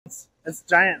It's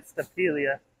giant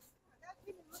Stapelia. I got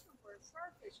even looking for a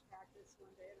starfish cactus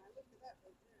one day, and I looked it up.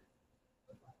 It didn't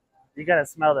look like that. You gotta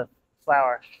smell the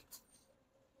flower.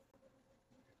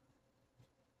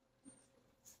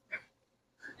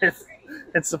 It's,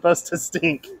 it's supposed to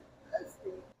stink.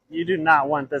 You do not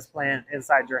want this plant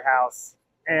inside your house.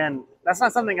 And that's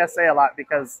not something I say a lot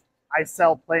because I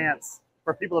sell plants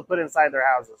for people to put inside their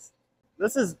houses.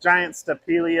 This is giant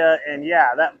Stapelia, and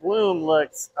yeah, that bloom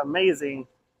looks amazing,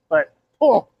 but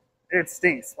oh, it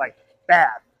stinks like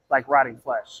bad, like rotting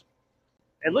flesh.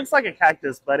 It looks like a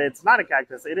cactus, but it's not a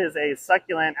cactus. It is a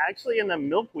succulent, actually in the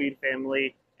milkweed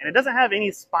family, and it doesn't have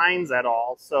any spines at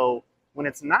all. So when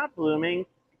it's not blooming,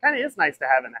 it kind of is nice to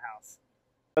have in the house.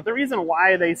 But the reason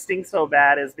why they stink so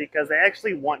bad is because they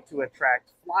actually want to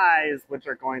attract flies, which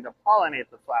are going to pollinate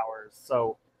the flowers.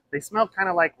 So they smell kind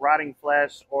of like rotting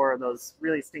flesh or those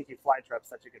really stinky fly traps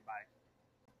that you could buy.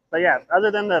 But yeah,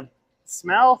 other than the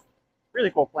smell,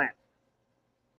 really cool plant.